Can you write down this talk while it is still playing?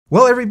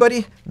Well,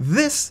 everybody,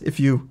 this, if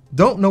you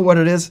don't know what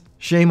it is,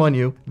 shame on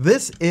you.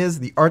 This is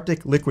the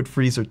Arctic Liquid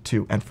Freezer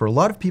 2. And for a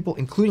lot of people,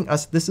 including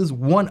us, this is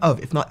one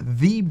of, if not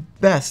the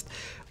best,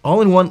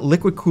 all-in-one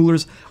liquid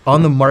coolers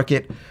on the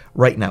market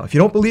right now. If you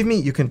don't believe me,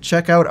 you can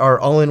check out our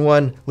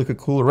all-in-one liquid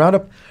cooler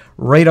roundup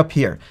right up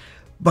here.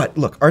 But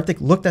look,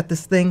 Arctic looked at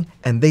this thing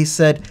and they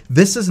said,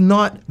 this is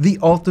not the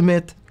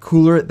ultimate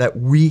cooler that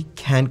we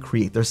can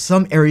create. There's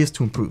some areas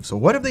to improve. So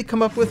what have they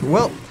come up with?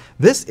 Well,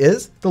 this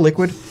is the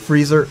Liquid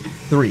Freezer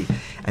 3.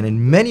 And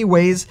in many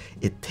ways,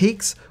 it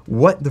takes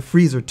what the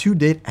Freezer 2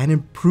 did and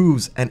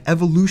improves and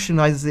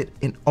evolutionizes it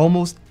in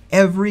almost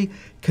every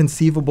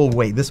conceivable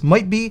way. This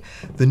might be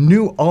the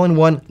new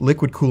all-in-one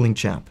liquid cooling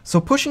champ.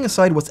 So pushing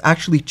aside what's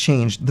actually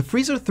changed, the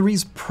Freezer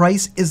 3's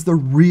price is the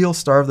real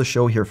star of the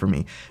show here for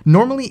me.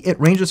 Normally it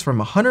ranges from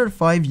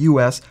 105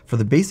 US for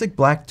the basic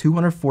black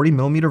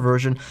 240mm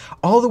version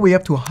all the way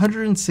up to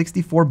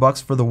 164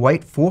 bucks for the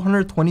white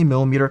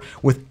 420mm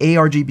with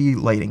A-RGB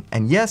lighting.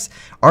 And yes,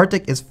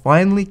 Arctic is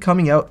finally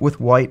coming out with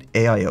white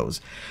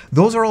AIOs.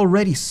 Those are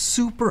already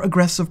super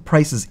aggressive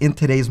prices in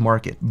today's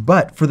market,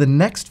 but for the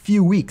next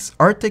few weeks,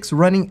 Arctic's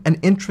running an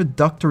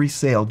introductory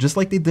sale, just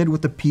like they did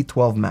with the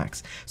P12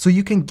 MAX. So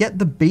you can get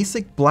the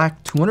basic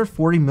black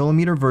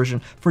 240mm version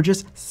for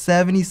just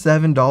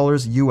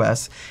 $77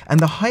 US,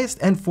 and the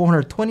highest end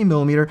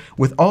 420mm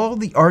with all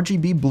the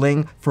RGB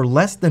bling for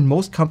less than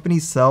most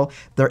companies sell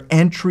their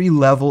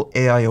entry-level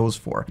AIOs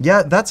for.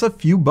 Yeah, that's a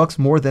few bucks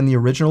more than the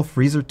original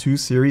Freezer 2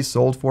 series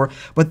sold for,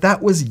 but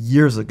that was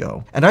years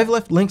ago. And I've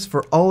left links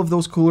for all of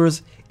those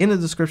coolers in the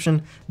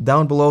description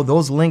down below.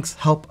 Those links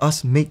help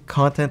us make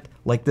content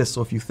like this.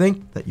 So if you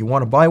think that you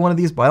want to buy one of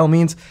these, by all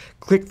means,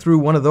 click through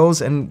one of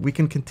those and we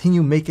can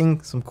continue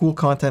making some cool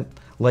content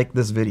like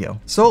this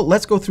video. So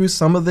let's go through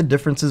some of the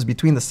differences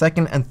between the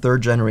second and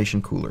third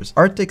generation coolers.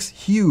 Arctic's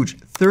huge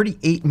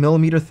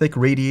 38mm thick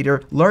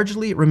radiator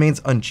largely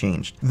remains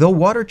unchanged, though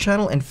water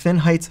channel and fin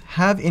heights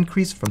have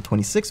increased from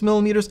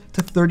 26mm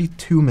to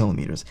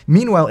 32mm.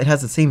 Meanwhile, it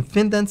has the same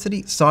fin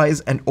density,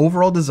 size, and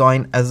overall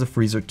design as the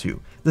Freezer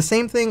 2. The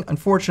same thing,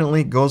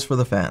 unfortunately, goes for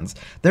the fans.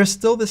 There's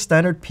still the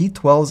standard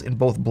P12s in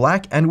both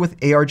black and with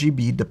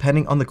A-RGB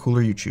depending on the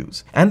cooler you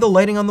choose. And the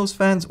lighting on those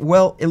fans,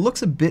 well, it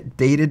looks a bit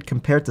dated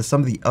compared to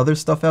some of the other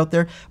stuff out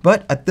there,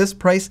 but at this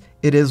price,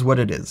 it is what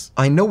it is.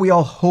 I know we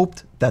all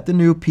hoped that the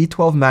new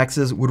P12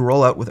 MAXs would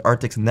roll out with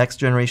Arctic's next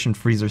generation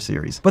freezer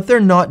series, but they're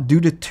not due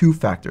to two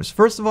factors.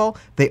 First of all,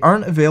 they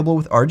aren't available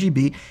with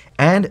RGB,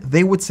 and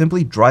they would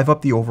simply drive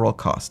up the overall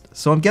cost.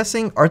 So I'm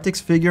guessing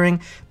Arctic's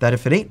figuring that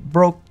if it ain't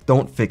broke,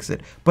 don't fix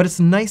it. But it's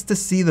nice to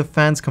see the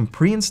fans come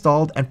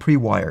pre-installed and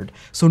pre-wired,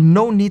 so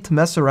no need to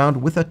mess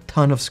around with a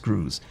ton of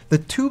screws. The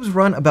tubes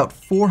run about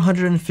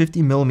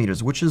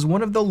 450mm, which is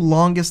one of the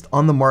longest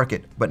on the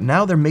market, but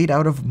now they're made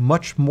out of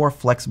much more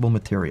flexible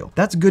material.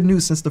 That's good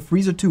news since the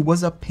Freezer 2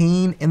 was a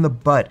pain in the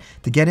butt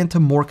to get into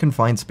more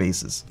confined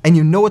spaces. And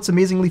you know what's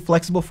amazingly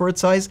flexible for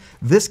its size?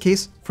 This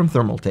case from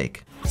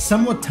Thermaltake.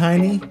 Somewhat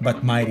tiny,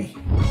 but mighty.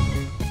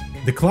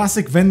 The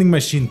classic vending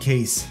machine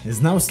case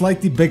is now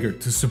slightly bigger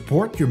to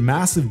support your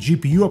massive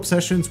GPU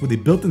obsessions with a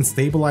built-in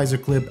stabilizer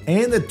clip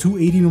and a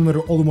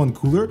 280mm all-in-one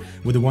cooler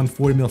with a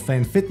 140mm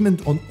fan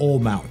fitment on all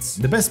mounts.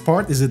 The best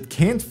part is it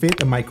can't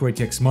fit a micro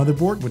ATX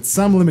motherboard with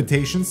some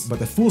limitations,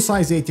 but a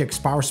full-size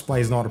ATX power supply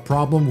is not a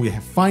problem. We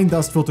have fine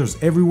dust filters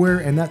everywhere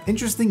and that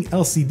interesting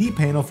LCD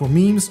panel for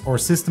memes or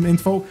system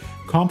info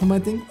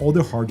complementing all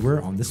the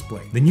hardware on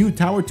display. The new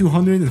Tower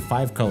 200 in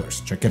 5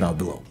 colors. Check it out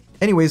below.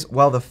 Anyways,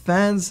 while the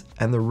fans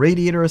and the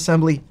radiator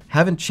assembly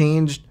haven't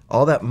changed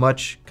all that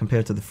much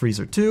compared to the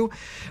Freezer 2,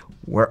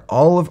 where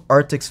all of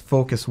Arctic's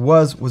focus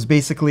was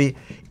basically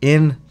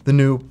in the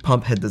new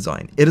pump head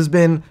design. It has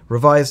been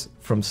revised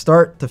from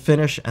start to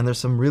finish, and there's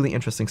some really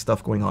interesting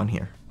stuff going on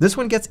here. This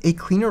one gets a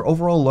cleaner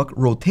overall look,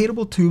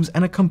 rotatable tubes,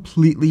 and a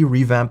completely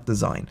revamped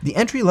design. The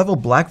entry-level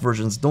black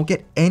versions don't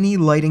get any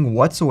lighting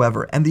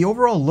whatsoever, and the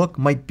overall look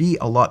might be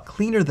a lot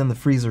cleaner than the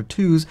Freezer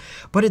 2's,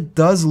 but it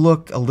does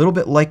look a little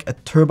bit like a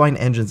turbine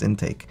engine's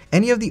intake.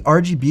 Any of the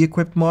RGB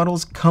equipped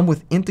models come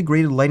with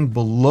integrated lighting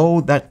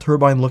below that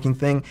turbine looking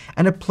thing,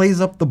 and it plays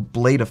up the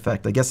blade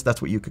effect. I guess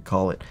that's what you could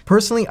call it.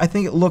 Personally, I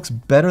think it looks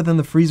better than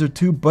the Freezer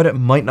 2, but it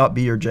might not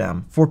be your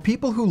jam. For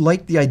people who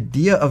like the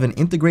idea of an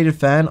integrated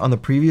fan on the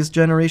previous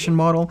generation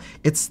model,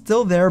 it's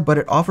still there, but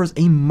it offers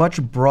a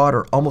much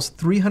broader, almost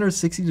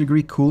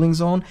 360-degree cooling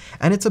zone,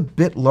 and it's a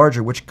bit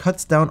larger, which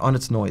cuts down on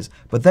its noise.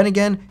 But then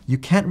again, you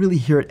can't really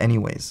hear it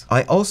anyways.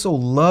 I also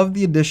love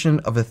the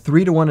addition of a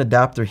 3-to-1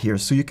 adapter here,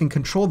 so you can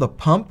control the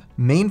pump,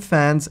 main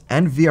fans,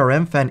 and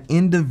VRM fan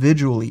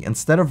individually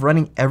instead of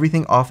running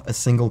everything off a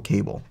single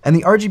cable. And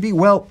the RGB,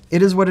 well,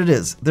 it is what it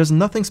is. There's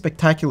nothing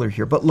spectacular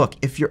here, but look,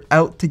 if you're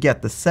out to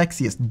get the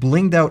sexiest,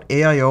 blinged out without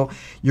AIO,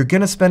 you're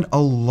gonna spend a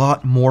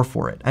lot more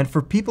for it. And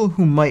for people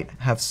who might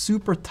have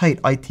super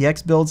tight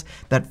ITX builds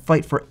that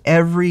fight for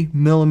every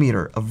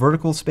millimeter of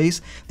vertical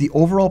space, the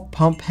overall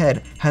pump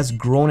head has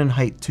grown in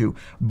height too,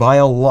 by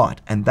a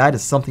lot, and that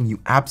is something you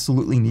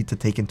absolutely need to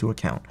take into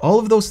account. All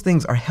of those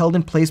things are held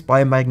in place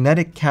by a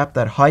magnetic cap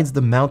that hides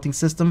the mounting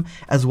system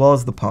as well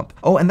as the pump.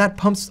 Oh, and that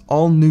pump's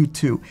all new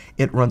too.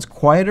 It runs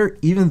quieter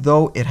even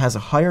though it has a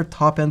higher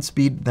top end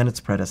speed than its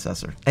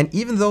predecessor. And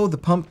even though the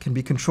pump can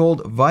be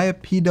controlled via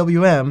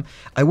PWM,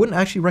 I wouldn't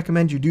actually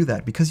recommend you do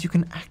that because you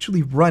can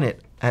actually run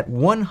it at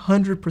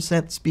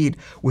 100% speed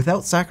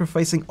without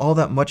sacrificing all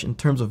that much in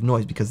terms of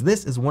noise, because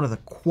this is one of the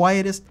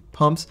quietest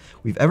pumps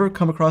we've ever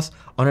come across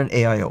on an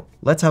AIO.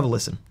 Let's have a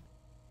listen.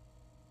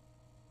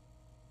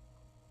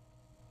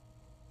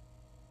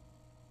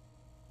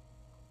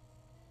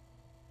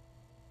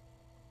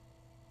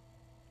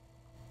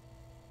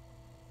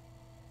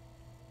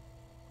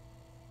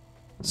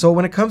 So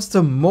when it comes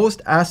to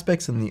most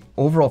aspects in the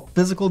overall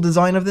physical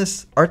design of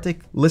this,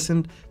 Arctic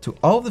listened to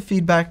all the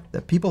feedback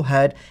that people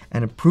had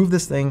and improved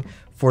this thing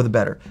for the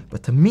better.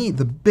 But to me,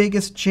 the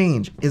biggest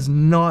change is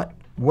not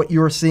what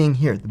you're seeing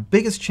here. The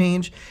biggest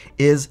change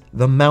is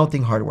the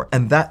mounting hardware,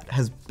 and that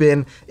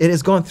it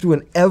has gone through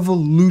an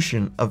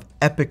evolution of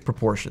epic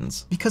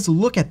proportions. Because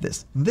look at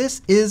this.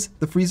 This is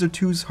the Freezer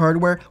 2's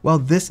hardware, while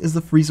this is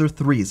the Freezer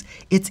 3's.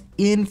 It's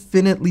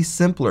infinitely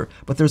simpler,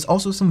 but there's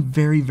also some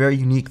very, very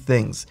unique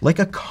things, like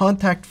a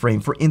contact frame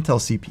for Intel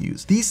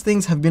CPUs. These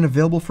things have been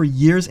available for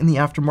years in the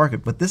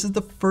aftermarket, but this is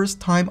the first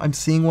time I'm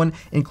seeing one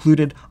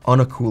included on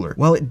a cooler.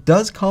 While it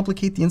does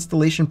complicate the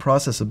installation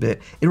process a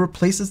bit, it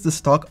replaces the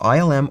stock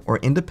ILM or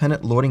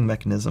independent loading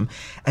mechanism,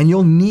 and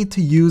you'll need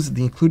to use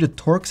the included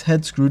Torx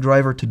head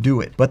screwdriver to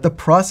do it. But the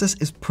process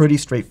is pretty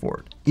straightforward.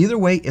 Either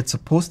way, it's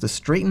supposed to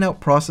straighten out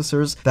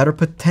processors that are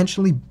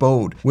potentially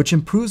bowed, which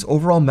improves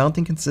overall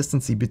mounting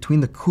consistency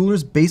between the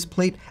cooler's base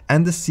plate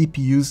and the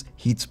CPU's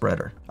heat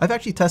spreader. I've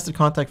actually tested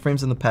contact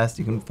frames in the past.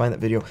 You can find that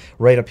video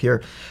right up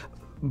here.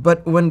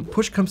 But when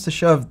push comes to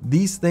shove,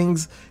 these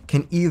things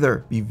can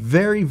either be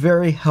very,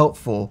 very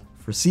helpful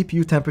for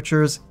CPU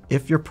temperatures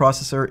if your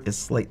processor is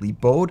slightly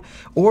bowed,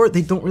 or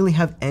they don't really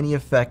have any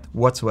effect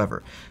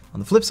whatsoever. On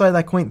the flip side of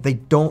that coin, they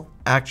don't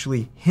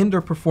actually hinder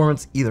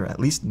performance either, at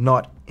least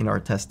not in our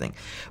testing.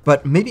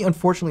 But maybe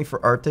unfortunately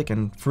for Arctic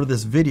and for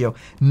this video,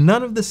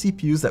 none of the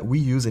CPUs that we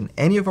use in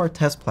any of our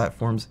test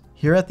platforms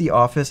here at the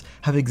office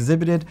have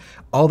exhibited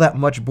all that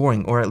much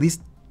bowing, or at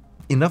least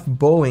enough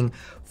bowing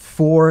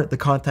for the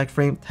contact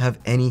frame to have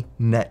any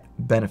net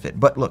benefit.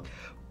 But look,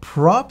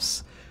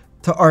 props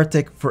to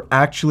Arctic for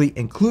actually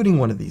including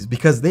one of these,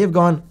 because they have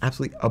gone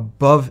absolutely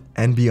above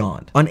and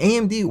beyond. On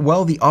AMD,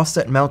 well, the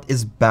offset mount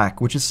is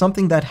back, which is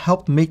something that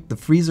helped make the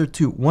Freezer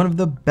 2 one of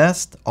the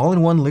best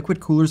all-in-one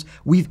liquid coolers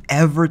we've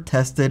ever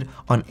tested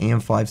on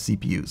AM5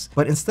 CPUs.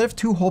 But instead of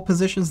two hole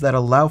positions that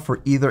allow for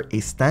either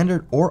a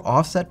standard or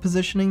offset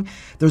positioning,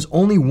 there's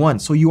only one,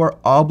 so you are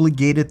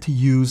obligated to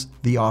use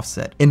the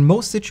offset. In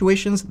most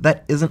situations,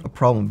 that isn't a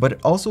problem, but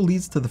it also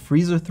leads to the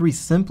Freezer 3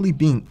 simply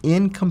being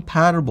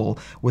incompatible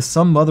with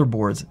some motherboards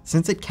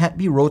since it can't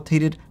be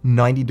rotated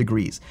 90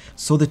 degrees.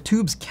 So the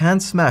tubes can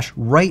smash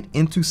right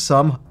into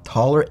some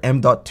taller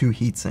M.2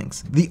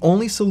 heatsinks. The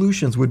only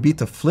solutions would be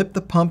to flip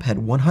the pump head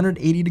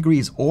 180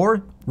 degrees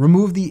or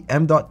remove the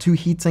M.2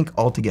 heatsink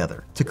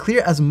altogether. To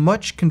clear as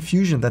much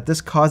confusion that this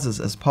causes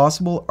as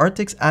possible,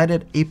 Arctic's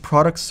added a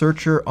product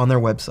searcher on their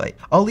website.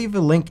 I'll leave a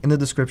link in the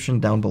description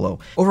down below.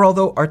 Overall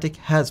though, Arctic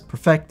has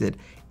perfected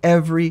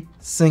every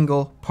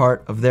single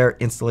part of their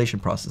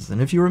installation process.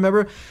 And if you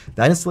remember,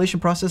 that installation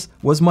process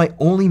was my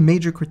only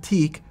major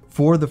critique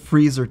for the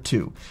Freezer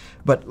 2.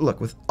 But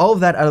look, with all of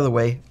that out of the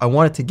way, I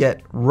wanted to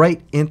get right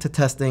into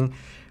testing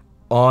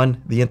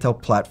on the Intel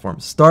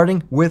platform,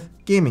 starting with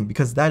gaming,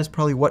 because that is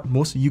probably what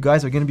most of you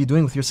guys are going to be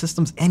doing with your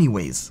systems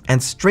anyways.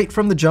 And straight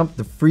from the jump,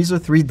 the Freezer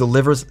 3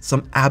 delivers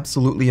some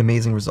absolutely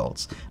amazing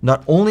results.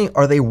 Not only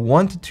are they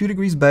 1 to 2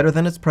 degrees better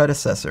than its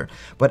predecessor,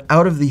 but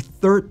out of the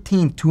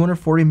 13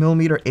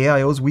 240mm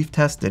AIOs we've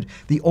tested,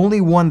 the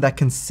only one that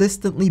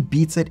consistently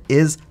beats it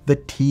is the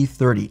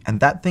T30,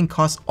 and that thing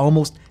costs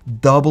almost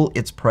double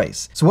its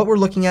price. So what we're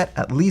looking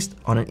at least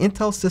on an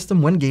Intel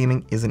system when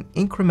gaming, is an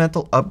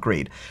incremental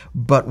upgrade,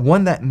 but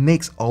one that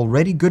makes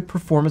already good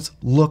performance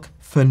look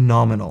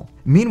phenomenal.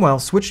 Meanwhile,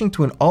 switching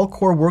to an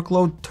all-core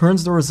workload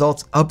turns the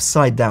results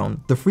upside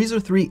down. The Freezer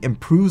 3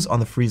 improves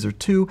on the Freezer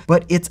 2,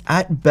 but it's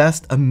at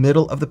best a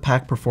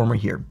middle-of-the-pack performer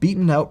here,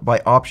 beaten out by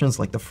options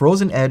like the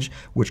Frozen Edge,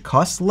 which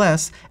costs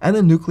less, and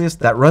the Nucleus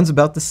that runs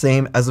about the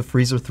same as the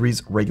Freezer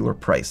 3's regular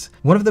price.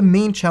 One of the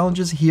main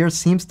challenges here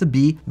seems to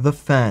be the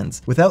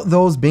fans. Without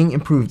those being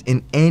improved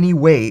in any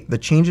way, the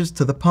changes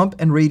to the pump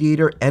and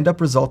radiator end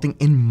up resulting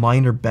in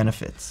minor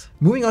benefits.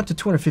 Moving on to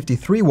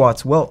 253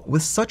 watts, well,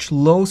 with such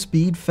low speed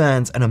speed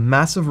fans and a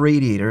massive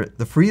radiator,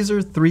 the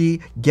Freezer 3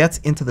 gets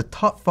into the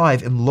top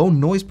 5 in low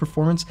noise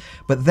performance,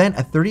 but then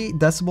at 38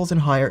 decibels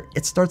and higher,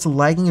 it starts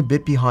lagging a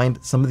bit behind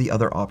some of the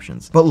other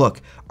options. But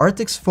look,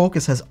 Arctic's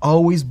focus has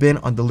always been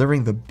on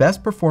delivering the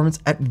best performance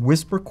at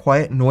whisper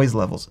quiet noise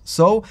levels,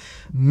 so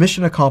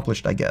mission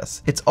accomplished, I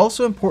guess. It's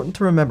also important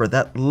to remember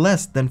that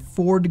less than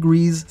 4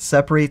 degrees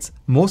separates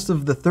most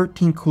of the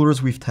 13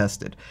 coolers we've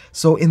tested.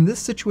 So in this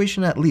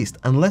situation at least,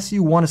 unless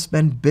you want to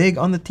spend big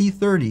on the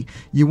T30,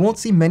 you won't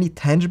see many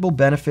tangible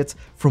benefits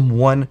from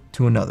one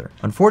to another.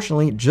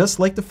 Unfortunately, just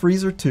like the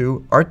Freezer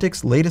 2,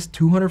 Arctic's latest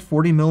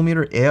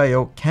 240mm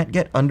AIO can't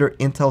get under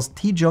Intel's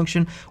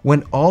T-junction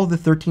when all the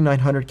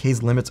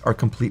 13900K's limits are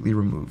completely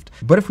removed.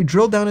 But if we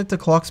drill down into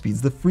clock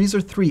speeds, the Freezer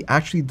 3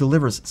 actually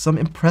delivers some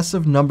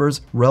impressive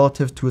numbers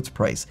relative to its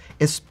price,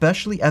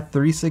 especially at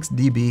 36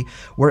 dB,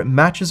 where it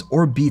matches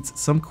or beats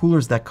some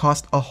coolers that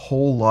cost a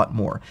whole lot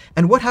more.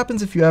 And what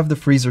happens if you have the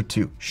Freezer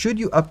 2? Should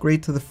you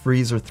upgrade to the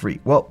Freezer 3?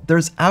 Well,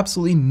 there's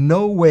absolutely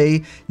no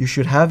way you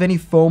should have any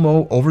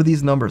FOMO over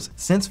these numbers,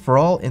 since for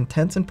all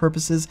intents and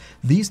purposes,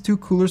 these two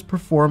coolers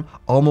perform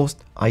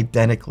almost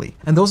identically.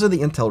 And those are the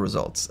Intel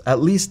results,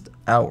 at least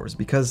ours,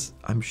 because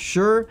I'm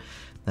sure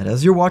that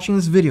as you're watching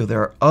this video,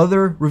 there are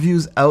other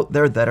reviews out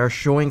there that are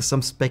showing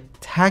some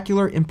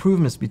spectacular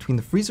improvements between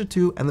the Freezer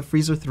 2 and the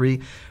Freezer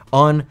 3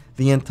 on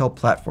the Intel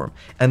platform.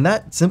 And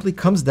that simply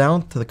comes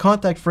down to the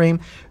contact frame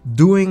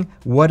doing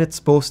what it's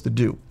supposed to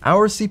do.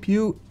 Our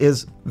CPU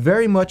is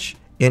very much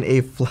in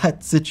a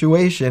flat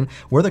situation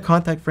where the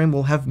contact frame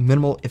will have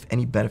minimal, if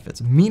any,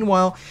 benefits.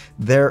 Meanwhile,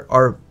 there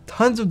are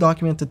tons of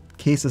documented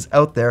cases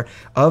out there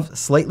of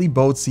slightly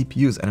bowed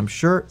CPUs, and I'm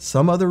sure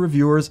some other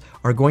reviewers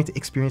are going to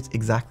experience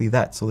exactly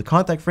that. So the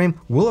contact frame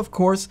will, of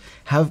course,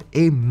 have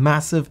a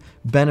massive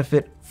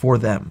benefit for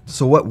them.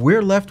 So what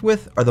we're left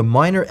with are the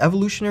minor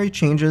evolutionary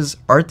changes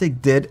Arctic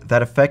did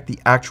that affect the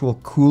actual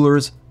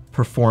cooler's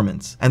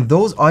performance. And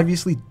those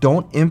obviously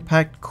don't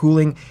impact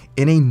cooling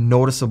in a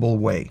noticeable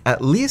way.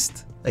 At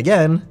least,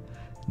 again,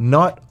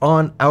 not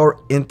on our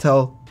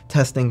Intel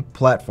testing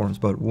platforms.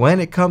 But when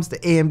it comes to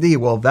AMD,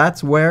 well,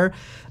 that's where,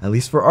 at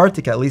least for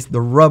Arctic, at least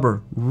the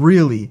rubber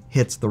really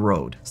hits the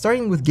road.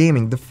 Starting with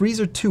gaming, the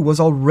Freezer 2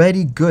 was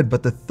already good,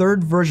 but the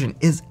third version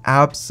is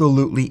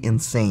absolutely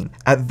insane.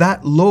 At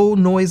that low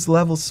noise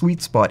level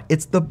sweet spot,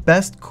 it's the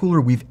best cooler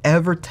we've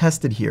ever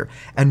tested here.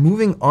 And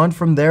moving on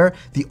from there,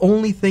 the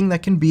only thing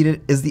that can beat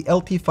it is the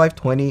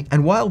LT520.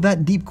 And while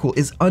that deep cool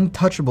is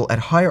untouchable at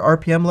higher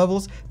RPM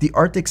levels, the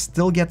Arctic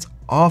still gets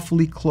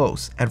awfully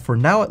close. And for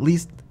now, at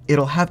least,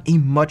 it'll have a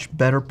much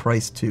better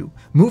price too.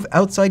 Move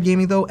outside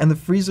gaming though, and the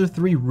Freezer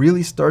 3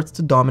 really starts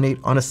to dominate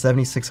on a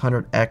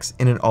 7600X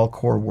in an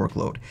all-core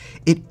workload.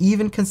 It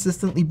even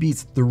consistently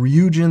beats the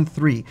Ryzen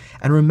 3,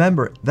 and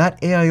remember, that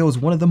AIO is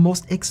one of the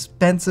most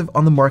expensive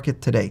on the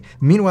market today.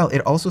 Meanwhile,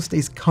 it also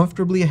stays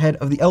comfortably ahead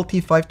of the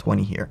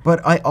LT520 here.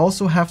 But I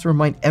also have to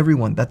remind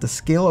everyone that the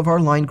scale of our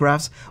line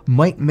graphs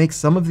might make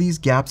some of these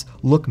gaps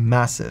look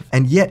massive.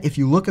 And yet, if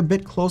you look a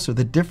bit closer,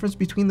 the difference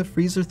between the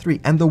Freezer 3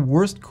 and the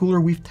worst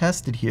cooler we've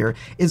tested here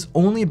is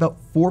only about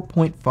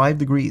 4.5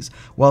 degrees,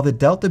 while the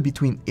delta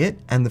between it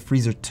and the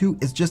Freezer 2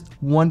 is just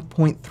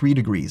 1.3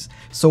 degrees.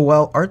 So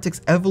while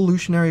Arctic's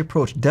evolutionary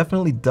approach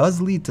definitely does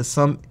lead to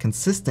some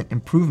consistent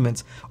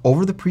improvements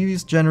over the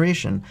previous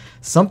generation,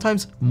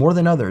 sometimes more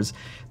than others,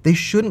 they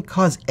shouldn't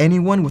cause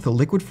anyone with a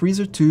liquid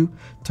Freezer 2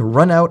 to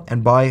run out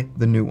and buy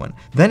the new one.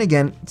 Then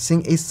again,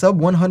 seeing a sub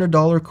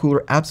 $100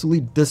 cooler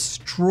absolutely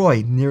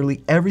destroy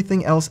nearly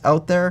everything else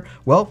out there,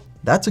 well,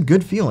 that's a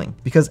good feeling,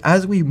 because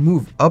as we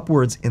move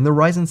upwards in the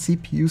Ryzen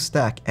CPU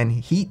stack and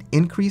heat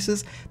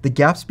increases, the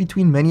gaps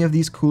between many of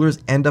these coolers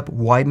end up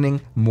widening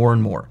more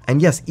and more.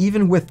 And yes,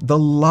 even with the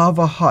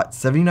lava hot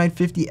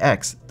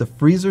 7950X, the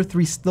Freezer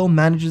 3 still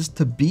manages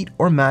to beat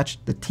or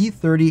match the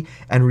T30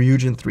 and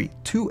Ryzen 3,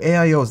 two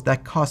AIOs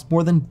that cost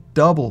more than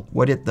double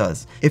what it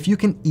does, if you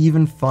can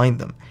even find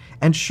them.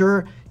 And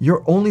sure,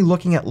 you're only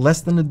looking at less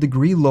than a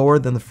degree lower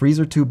than the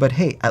Freezer 2, but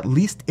hey, at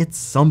least it's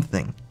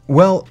something.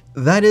 Well,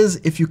 that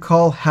is if you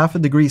call half a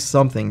degree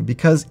something,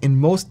 because in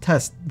most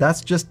tests,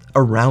 that's just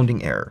a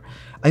rounding error.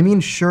 I mean,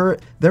 sure,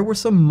 there were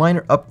some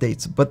minor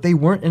updates, but they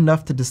weren't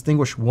enough to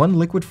distinguish one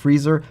liquid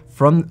freezer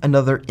from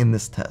another in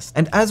this test.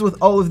 And as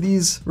with all of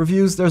these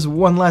reviews, there's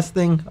one last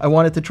thing I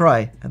wanted to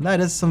try, and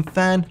that is some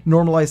fan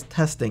normalized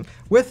testing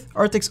with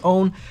Arctic's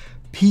own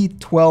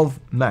P12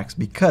 MAX,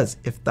 because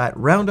if that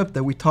roundup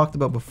that we talked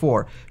about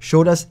before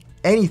showed us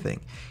anything,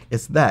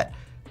 it's that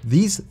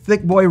these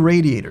thick boy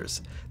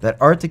radiators that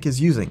Arctic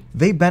is using,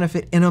 they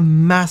benefit in a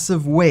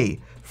massive way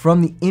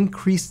from the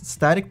increased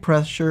static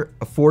pressure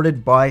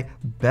afforded by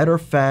better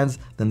fans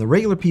than the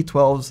regular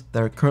P12s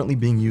that are currently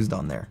being used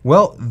on there.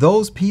 Well,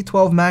 those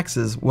P12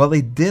 MAXs, while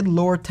they did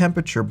lower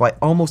temperature by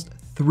almost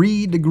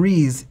 3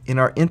 degrees in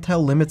our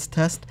Intel limits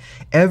test,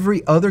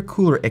 every other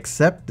cooler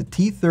except the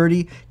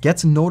T30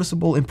 gets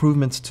noticeable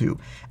improvements too.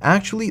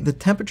 Actually, the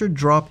temperature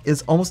drop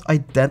is almost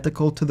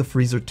identical to the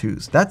Freezer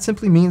 2's. That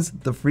simply means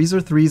the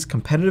Freezer 3's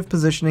competitive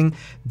positioning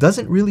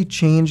doesn't really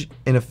change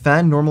in a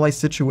fan normalized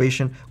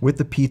situation with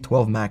the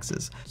P12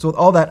 MAXs. So with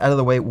all that out of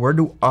the way, where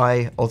do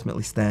I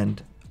ultimately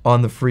stand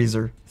on the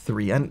Freezer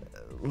 3? And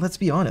let's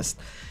be honest,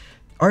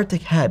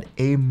 Arctic had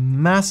a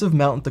massive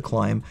mountain to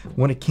climb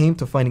when it came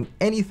to finding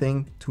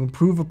anything to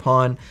improve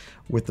upon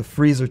with the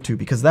Freezer 2,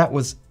 because that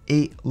was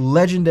a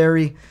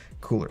legendary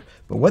cooler.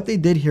 But what they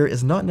did here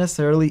is not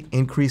necessarily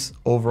increase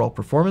overall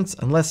performance,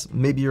 unless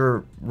maybe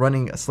you're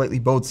running a slightly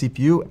bowed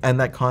CPU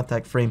and that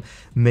contact frame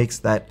makes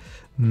that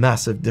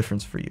massive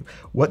difference for you.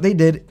 What they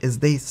did is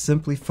they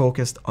simply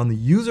focused on the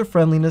user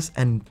friendliness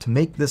and to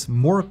make this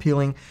more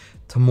appealing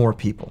to more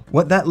people.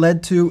 What that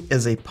led to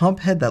is a pump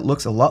head that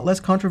looks a lot less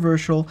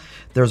controversial.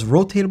 There's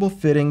rotatable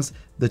fittings,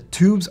 the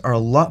tubes are a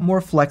lot more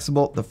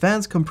flexible, the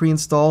fans come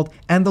pre-installed,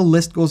 and the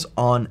list goes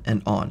on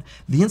and on.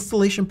 The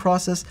installation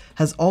process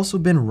has also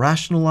been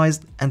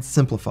rationalized and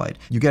simplified.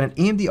 You get an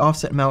AMD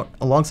offset mount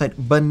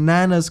alongside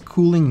bananas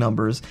cooling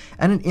numbers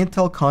and an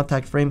Intel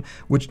contact frame,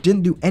 which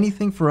didn't do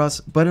anything for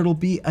us, but it'll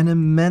be an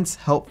immense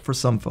help for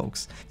some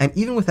folks. And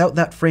even without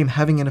that frame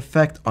having an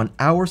effect on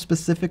our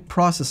specific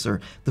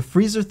processor, the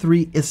Freezer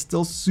 3 is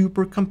still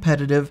super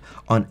competitive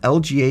on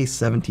LGA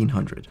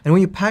 1700. And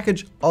when you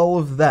package all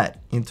of that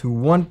into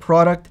one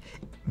product,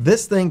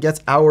 this thing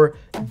gets our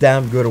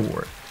damn good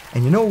award.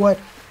 And you know what?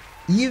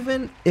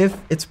 Even if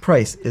its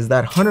price is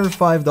that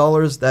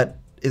 $105 that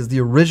is the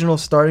original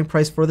starting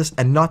price for this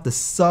and not the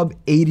sub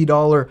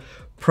 $80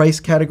 price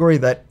category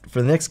that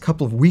for the next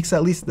couple of weeks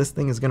at least this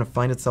thing is going to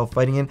find itself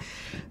fighting in,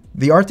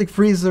 the Arctic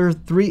Freezer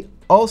 3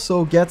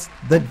 also gets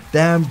the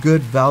damn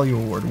good value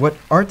award. What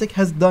Arctic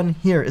has done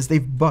here is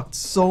they've bucked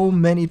so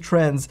many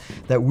trends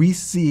that we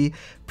see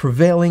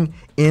prevailing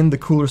in the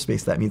cooler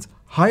space. That means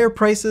higher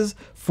prices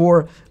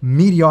for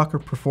mediocre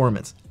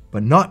performance,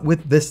 but not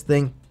with this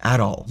thing at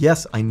all.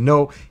 Yes, I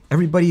know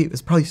everybody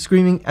is probably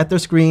screaming at their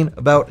screen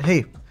about,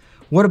 hey,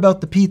 what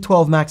about the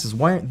P12 MAXs?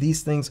 Why aren't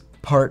these things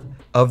part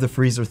of the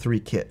Freezer 3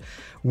 kit?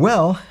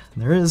 Well,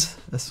 there is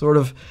a sort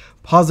of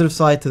positive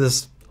side to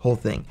this whole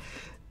thing.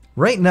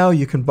 Right now,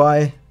 you can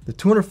buy the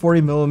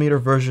 240mm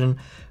version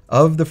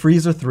of the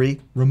Freezer 3,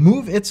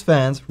 remove its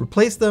fans,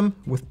 replace them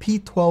with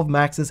P12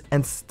 MAXs,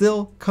 and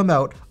still come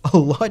out a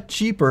lot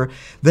cheaper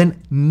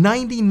than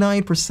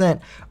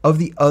 99% of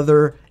the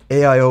other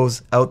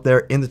AIOs out there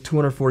in the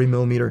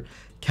 240mm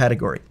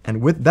category.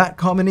 And with that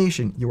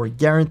combination, you are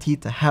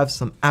guaranteed to have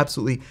some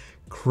absolutely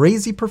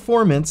crazy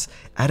performance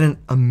at an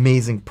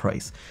amazing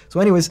price. So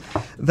anyways,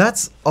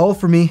 that's all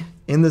for me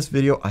in this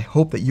video. I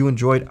hope that you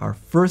enjoyed our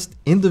first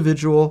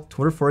individual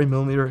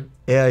 240mm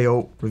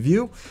AIO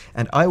review,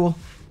 and I will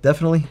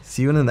definitely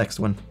see you in the next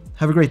one.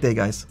 Have a great day,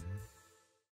 guys.